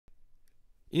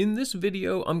In this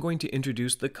video, I'm going to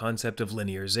introduce the concept of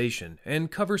linearization and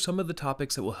cover some of the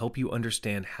topics that will help you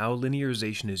understand how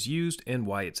linearization is used and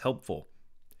why it's helpful.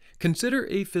 Consider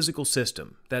a physical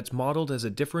system that's modeled as a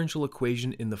differential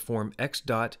equation in the form x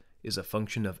dot is a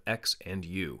function of x and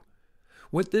u.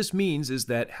 What this means is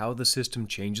that how the system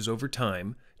changes over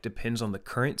time depends on the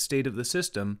current state of the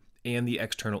system and the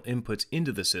external inputs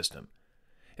into the system.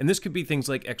 And this could be things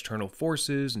like external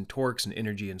forces and torques and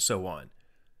energy and so on.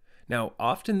 Now,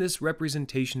 often this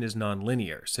representation is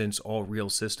nonlinear, since all real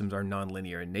systems are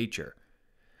nonlinear in nature.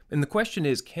 And the question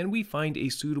is, can we find a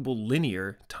suitable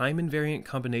linear, time-invariant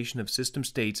combination of system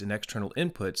states and external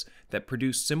inputs that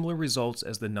produce similar results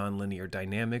as the nonlinear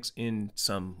dynamics in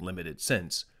some limited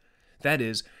sense? That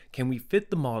is, can we fit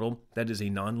the model that is a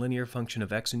nonlinear function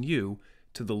of x and u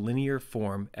to the linear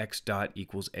form x dot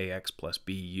equals ax plus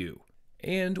bu?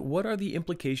 And what are the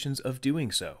implications of doing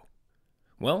so?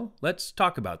 Well, let's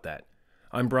talk about that.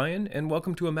 I'm Brian, and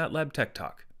welcome to a MATLAB Tech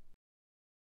Talk.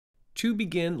 To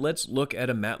begin, let's look at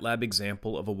a MATLAB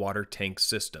example of a water tank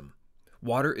system.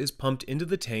 Water is pumped into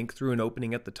the tank through an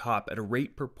opening at the top at a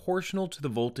rate proportional to the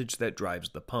voltage that drives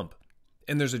the pump.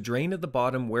 And there's a drain at the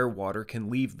bottom where water can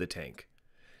leave the tank.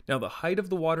 Now, the height of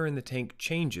the water in the tank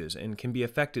changes and can be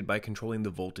affected by controlling the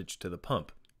voltage to the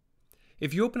pump.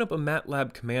 If you open up a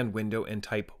MATLAB command window and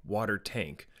type water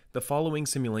tank, the following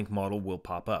Simulink model will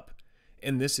pop up.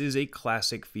 And this is a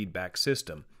classic feedback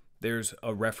system. There's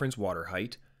a reference water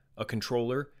height, a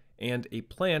controller, and a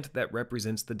plant that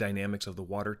represents the dynamics of the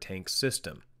water tank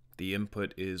system. The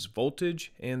input is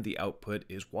voltage and the output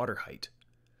is water height.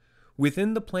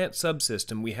 Within the plant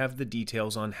subsystem, we have the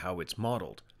details on how it's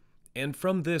modeled. And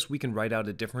from this, we can write out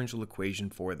a differential equation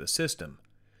for the system.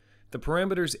 The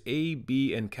parameters a,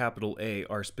 b, and capital A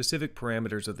are specific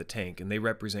parameters of the tank, and they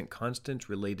represent constants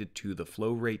related to the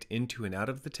flow rate into and out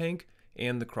of the tank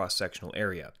and the cross-sectional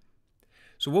area.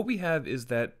 So what we have is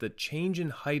that the change in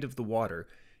height of the water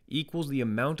equals the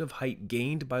amount of height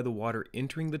gained by the water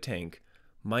entering the tank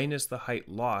minus the height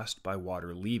lost by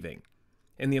water leaving.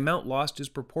 And the amount lost is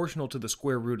proportional to the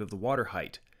square root of the water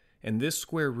height, and this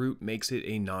square root makes it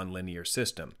a nonlinear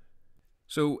system.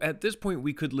 So at this point,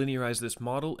 we could linearize this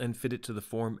model and fit it to the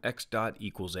form x dot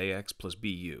equals ax plus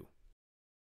bu.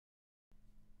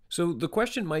 So the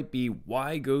question might be,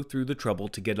 why go through the trouble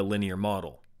to get a linear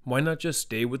model? Why not just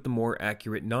stay with the more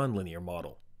accurate nonlinear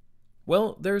model?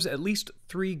 Well, there's at least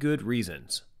three good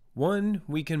reasons. One,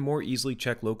 we can more easily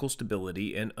check local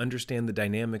stability and understand the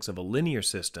dynamics of a linear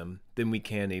system than we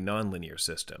can a nonlinear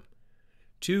system.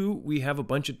 Two, we have a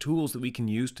bunch of tools that we can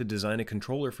use to design a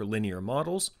controller for linear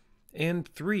models. And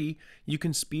three, you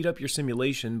can speed up your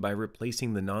simulation by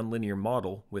replacing the nonlinear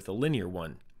model with a linear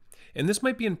one. And this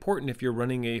might be important if you're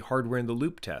running a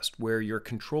hardware-in-the-loop test, where your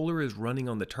controller is running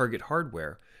on the target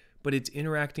hardware, but it's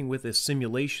interacting with a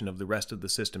simulation of the rest of the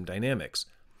system dynamics.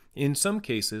 In some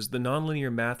cases, the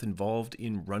nonlinear math involved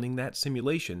in running that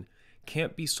simulation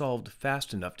can't be solved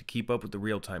fast enough to keep up with the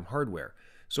real-time hardware,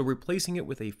 so replacing it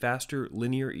with a faster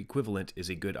linear equivalent is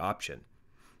a good option.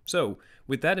 So,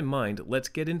 with that in mind, let's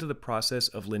get into the process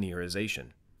of linearization.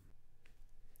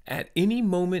 At any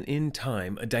moment in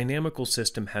time, a dynamical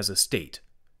system has a state.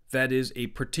 That is, a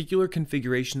particular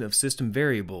configuration of system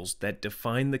variables that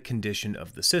define the condition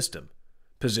of the system: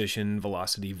 position,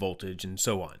 velocity, voltage, and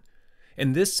so on.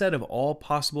 And this set of all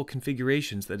possible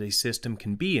configurations that a system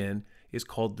can be in is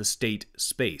called the state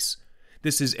space.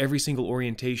 This is every single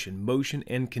orientation, motion,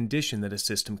 and condition that a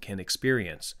system can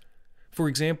experience. For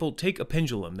example, take a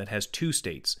pendulum that has two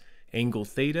states, angle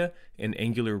theta and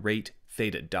angular rate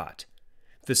theta dot.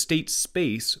 The state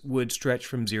space would stretch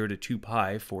from 0 to 2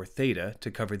 pi for theta to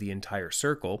cover the entire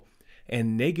circle,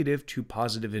 and negative to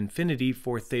positive infinity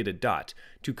for theta dot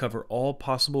to cover all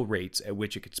possible rates at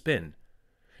which it could spin.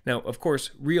 Now, of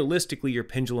course, realistically, your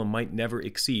pendulum might never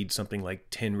exceed something like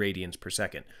 10 radians per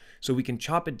second, so we can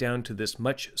chop it down to this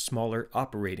much smaller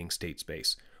operating state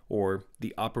space, or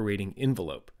the operating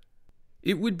envelope.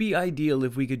 It would be ideal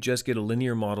if we could just get a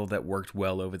linear model that worked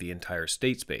well over the entire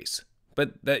state space.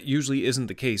 But that usually isn't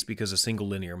the case, because a single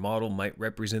linear model might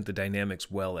represent the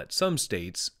dynamics well at some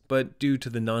states, but due to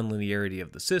the nonlinearity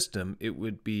of the system, it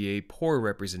would be a poor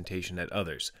representation at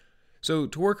others. So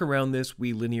to work around this,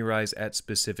 we linearize at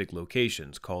specific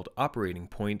locations, called operating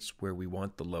points, where we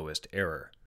want the lowest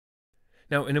error.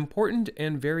 Now, an important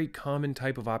and very common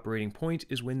type of operating point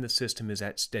is when the system is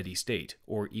at steady state,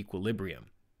 or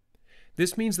equilibrium.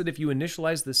 This means that if you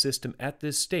initialize the system at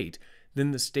this state,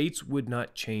 then the states would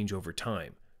not change over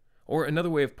time. Or another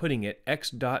way of putting it,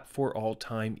 x dot for all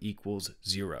time equals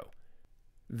 0.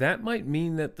 That might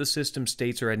mean that the system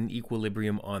states are at an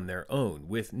equilibrium on their own,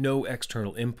 with no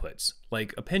external inputs,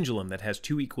 like a pendulum that has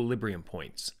two equilibrium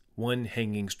points, one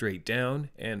hanging straight down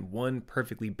and one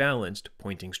perfectly balanced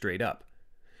pointing straight up.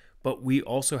 But we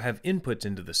also have inputs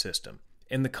into the system,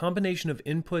 and the combination of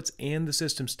inputs and the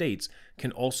system states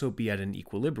can also be at an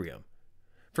equilibrium.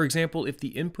 For example, if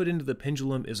the input into the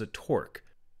pendulum is a torque,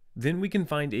 then we can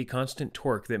find a constant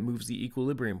torque that moves the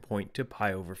equilibrium point to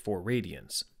pi over 4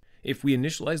 radians. If we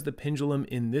initialize the pendulum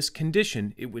in this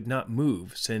condition, it would not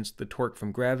move since the torque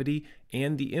from gravity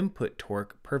and the input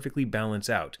torque perfectly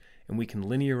balance out, and we can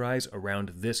linearize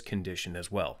around this condition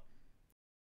as well.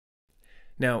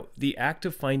 Now, the act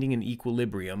of finding an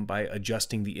equilibrium by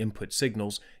adjusting the input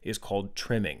signals is called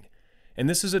trimming. And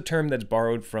this is a term that's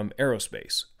borrowed from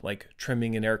aerospace, like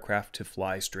trimming an aircraft to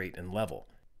fly straight and level.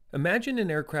 Imagine an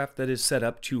aircraft that is set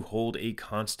up to hold a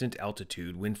constant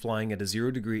altitude when flying at a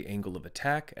 0-degree angle of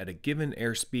attack at a given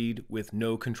airspeed with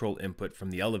no control input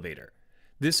from the elevator.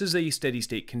 This is a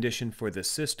steady-state condition for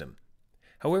this system.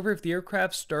 However, if the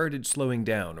aircraft started slowing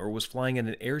down or was flying at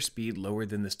an airspeed lower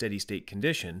than the steady-state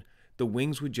condition, the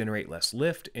wings would generate less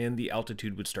lift and the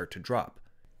altitude would start to drop.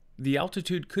 The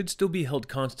altitude could still be held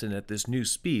constant at this new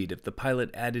speed if the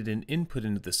pilot added an input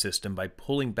into the system by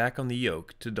pulling back on the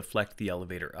yoke to deflect the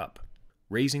elevator up,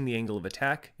 raising the angle of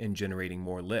attack and generating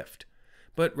more lift.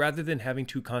 But rather than having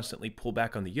to constantly pull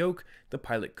back on the yoke, the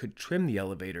pilot could trim the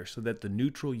elevator so that the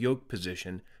neutral yoke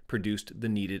position produced the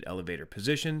needed elevator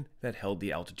position that held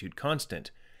the altitude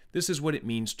constant. This is what it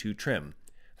means to trim.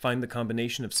 Find the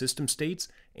combination of system states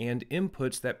and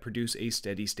inputs that produce a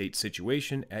steady state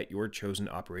situation at your chosen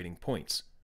operating points.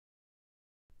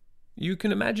 You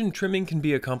can imagine trimming can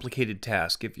be a complicated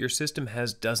task if your system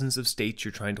has dozens of states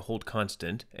you're trying to hold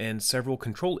constant and several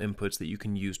control inputs that you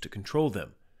can use to control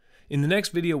them. In the next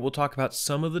video, we'll talk about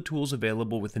some of the tools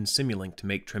available within Simulink to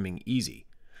make trimming easy.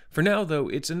 For now, though,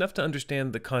 it's enough to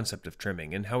understand the concept of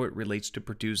trimming and how it relates to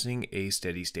producing a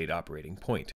steady state operating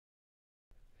point.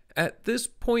 At this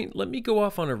point, let me go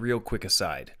off on a real quick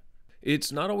aside.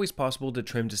 It's not always possible to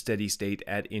trim to steady state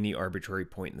at any arbitrary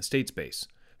point in the state space.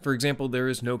 For example, there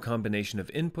is no combination of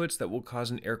inputs that will cause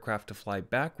an aircraft to fly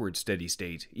backwards steady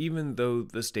state, even though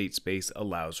the state space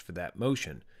allows for that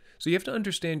motion. So you have to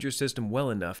understand your system well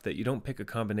enough that you don't pick a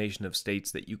combination of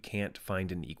states that you can't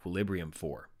find an equilibrium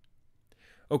for.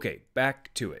 Okay,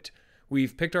 back to it.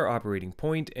 We've picked our operating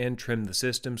point and trimmed the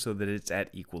system so that it's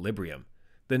at equilibrium.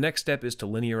 The next step is to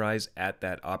linearize at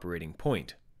that operating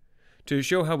point. To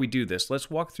show how we do this, let's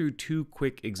walk through two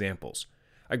quick examples.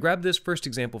 I grabbed this first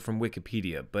example from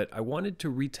Wikipedia, but I wanted to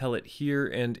retell it here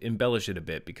and embellish it a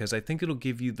bit because I think it'll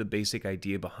give you the basic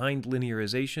idea behind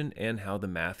linearization and how the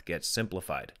math gets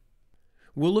simplified.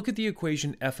 We'll look at the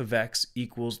equation f of x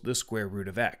equals the square root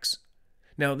of x.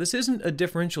 Now, this isn't a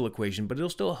differential equation, but it'll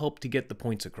still help to get the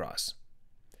points across.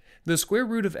 The square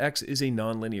root of x is a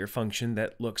nonlinear function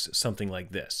that looks something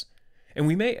like this. And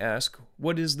we may ask,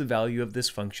 what is the value of this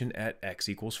function at x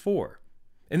equals 4?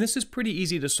 And this is pretty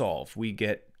easy to solve. We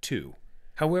get 2.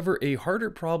 However, a harder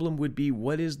problem would be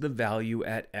what is the value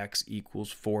at x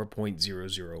equals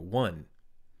 4.001?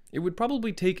 It would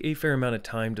probably take a fair amount of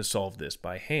time to solve this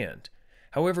by hand.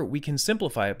 However, we can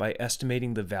simplify it by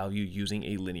estimating the value using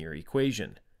a linear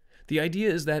equation. The idea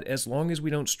is that as long as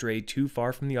we don't stray too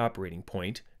far from the operating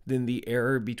point, then the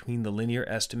error between the linear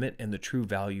estimate and the true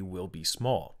value will be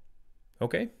small.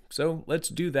 Okay, so let's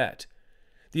do that.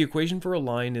 The equation for a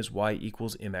line is y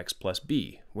equals mx plus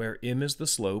b, where m is the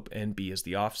slope and b is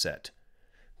the offset.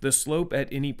 The slope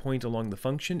at any point along the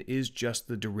function is just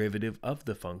the derivative of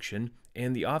the function,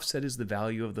 and the offset is the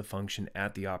value of the function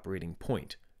at the operating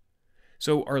point.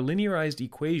 So our linearized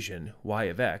equation, y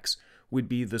of x, would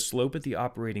be the slope at the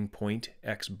operating point,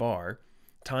 x bar,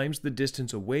 times the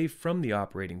distance away from the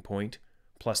operating point,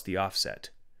 plus the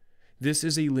offset. This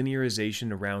is a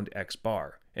linearization around x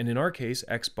bar, and in our case,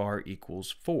 x bar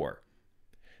equals 4.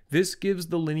 This gives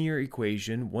the linear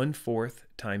equation 1/4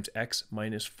 times x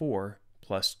minus 4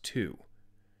 plus 2.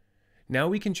 Now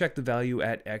we can check the value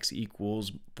at x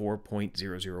equals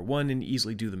 4.001 and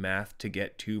easily do the math to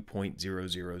get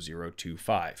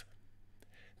 2.00025.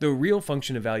 The real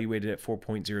function evaluated at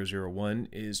 4.001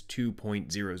 is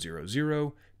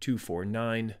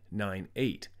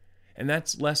 2.000249998, and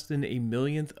that's less than a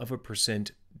millionth of a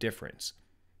percent difference.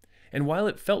 And while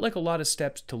it felt like a lot of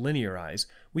steps to linearize,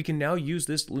 we can now use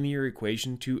this linear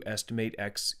equation to estimate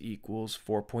x equals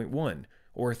 4.1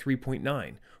 or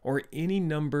 3.9 or any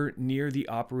number near the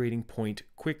operating point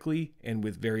quickly and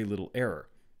with very little error.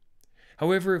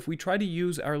 However, if we try to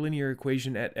use our linear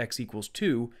equation at x equals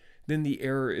 2, then the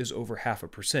error is over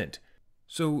 0.5%.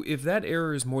 So if that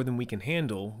error is more than we can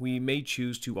handle, we may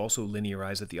choose to also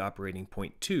linearize at the operating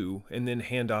point 2, and then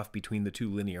hand off between the two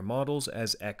linear models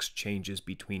as x changes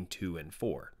between 2 and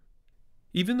 4.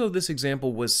 Even though this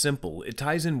example was simple, it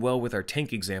ties in well with our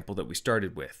tank example that we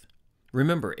started with.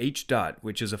 Remember, h dot,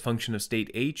 which is a function of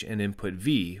state h and input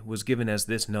v, was given as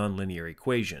this nonlinear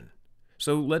equation.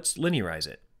 So let's linearize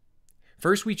it.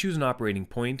 First we choose an operating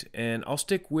point, and I'll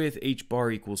stick with h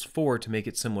bar equals 4 to make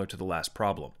it similar to the last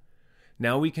problem.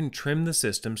 Now we can trim the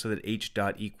system so that h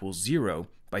dot equals 0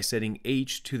 by setting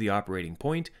h to the operating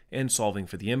point and solving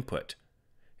for the input.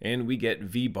 And we get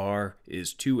v bar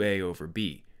is 2a over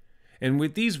b. And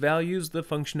with these values, the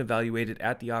function evaluated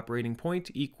at the operating point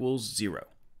equals 0.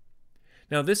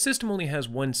 Now this system only has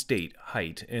one state,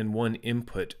 height, and one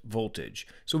input, voltage,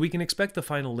 so we can expect the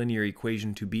final linear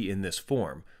equation to be in this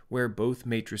form, where both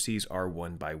matrices are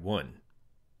 1 by 1.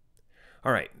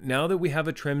 Alright, now that we have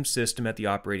a trimmed system at the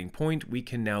operating point, we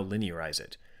can now linearize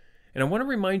it. And I want to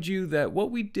remind you that what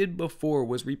we did before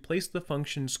was replace the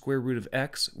function square root of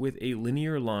x with a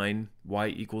linear line y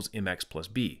equals mx plus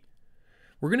b.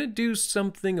 We're going to do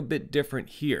something a bit different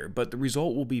here, but the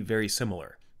result will be very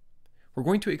similar. We're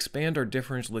going to expand our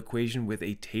differential equation with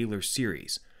a Taylor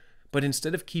series, but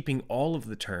instead of keeping all of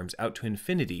the terms out to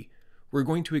infinity, we're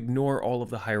going to ignore all of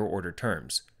the higher order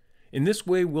terms. In this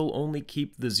way, we'll only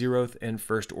keep the 0th and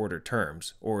first order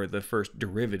terms, or the first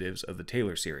derivatives of the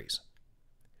Taylor series.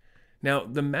 Now,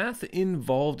 the math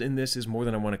involved in this is more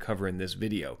than I want to cover in this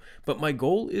video, but my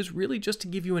goal is really just to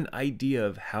give you an idea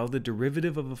of how the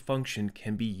derivative of a function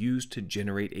can be used to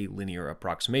generate a linear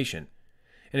approximation.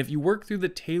 And if you work through the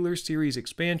Taylor series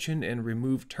expansion and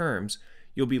remove terms,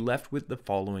 you'll be left with the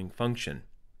following function.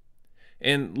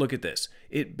 And look at this,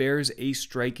 it bears a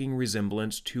striking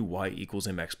resemblance to y equals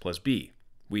mx plus b.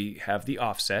 We have the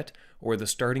offset, or the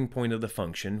starting point of the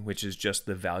function, which is just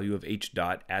the value of h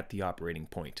dot at the operating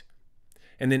point.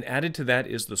 And then added to that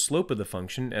is the slope of the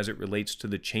function as it relates to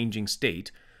the changing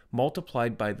state,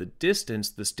 multiplied by the distance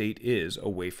the state is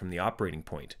away from the operating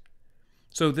point.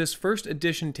 So this first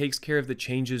addition takes care of the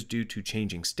changes due to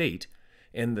changing state,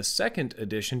 and the second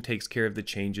addition takes care of the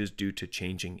changes due to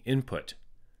changing input.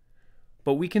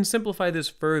 But we can simplify this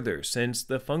further since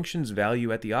the function's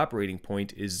value at the operating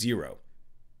point is 0.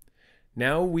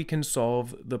 Now we can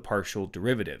solve the partial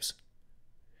derivatives.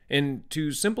 And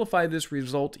to simplify this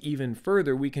result even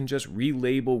further, we can just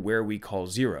relabel where we call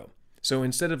 0. So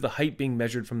instead of the height being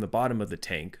measured from the bottom of the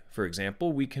tank, for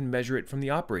example, we can measure it from the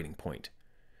operating point.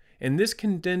 And this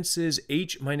condenses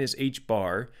h minus h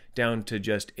bar down to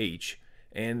just h,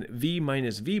 and v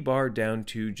minus v bar down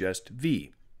to just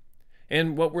v.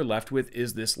 And what we're left with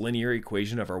is this linear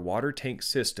equation of our water tank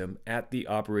system at the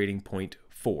operating point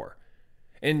 4.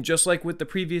 And just like with the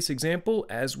previous example,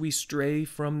 as we stray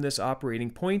from this operating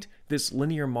point, this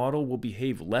linear model will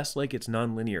behave less like its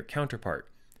nonlinear counterpart.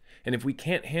 And if we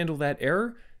can't handle that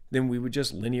error, then we would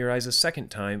just linearize a second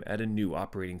time at a new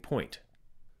operating point.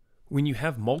 When you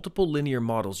have multiple linear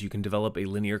models, you can develop a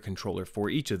linear controller for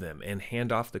each of them and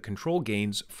hand off the control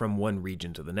gains from one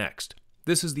region to the next.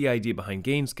 This is the idea behind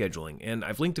gain scheduling, and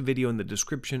I've linked a video in the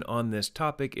description on this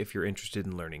topic if you're interested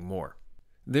in learning more.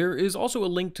 There is also a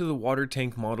link to the water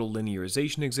tank model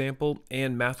linearization example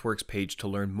and MathWorks page to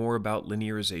learn more about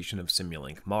linearization of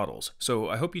Simulink models, so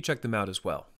I hope you check them out as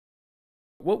well.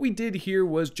 What we did here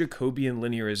was Jacobian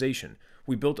linearization.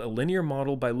 We built a linear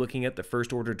model by looking at the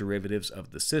first order derivatives of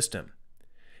the system.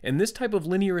 And this type of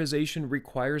linearization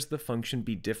requires the function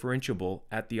be differentiable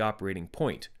at the operating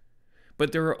point.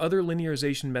 But there are other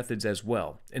linearization methods as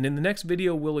well, and in the next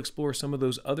video we'll explore some of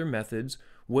those other methods,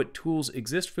 what tools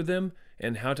exist for them,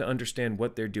 and how to understand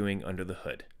what they're doing under the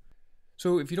hood.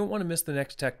 So if you don't want to miss the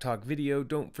next Tech Talk video,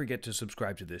 don't forget to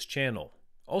subscribe to this channel.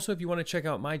 Also, if you want to check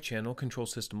out my channel, Control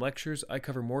System Lectures, I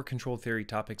cover more control theory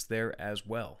topics there as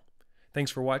well. Thanks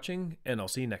for watching, and I'll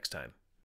see you next time.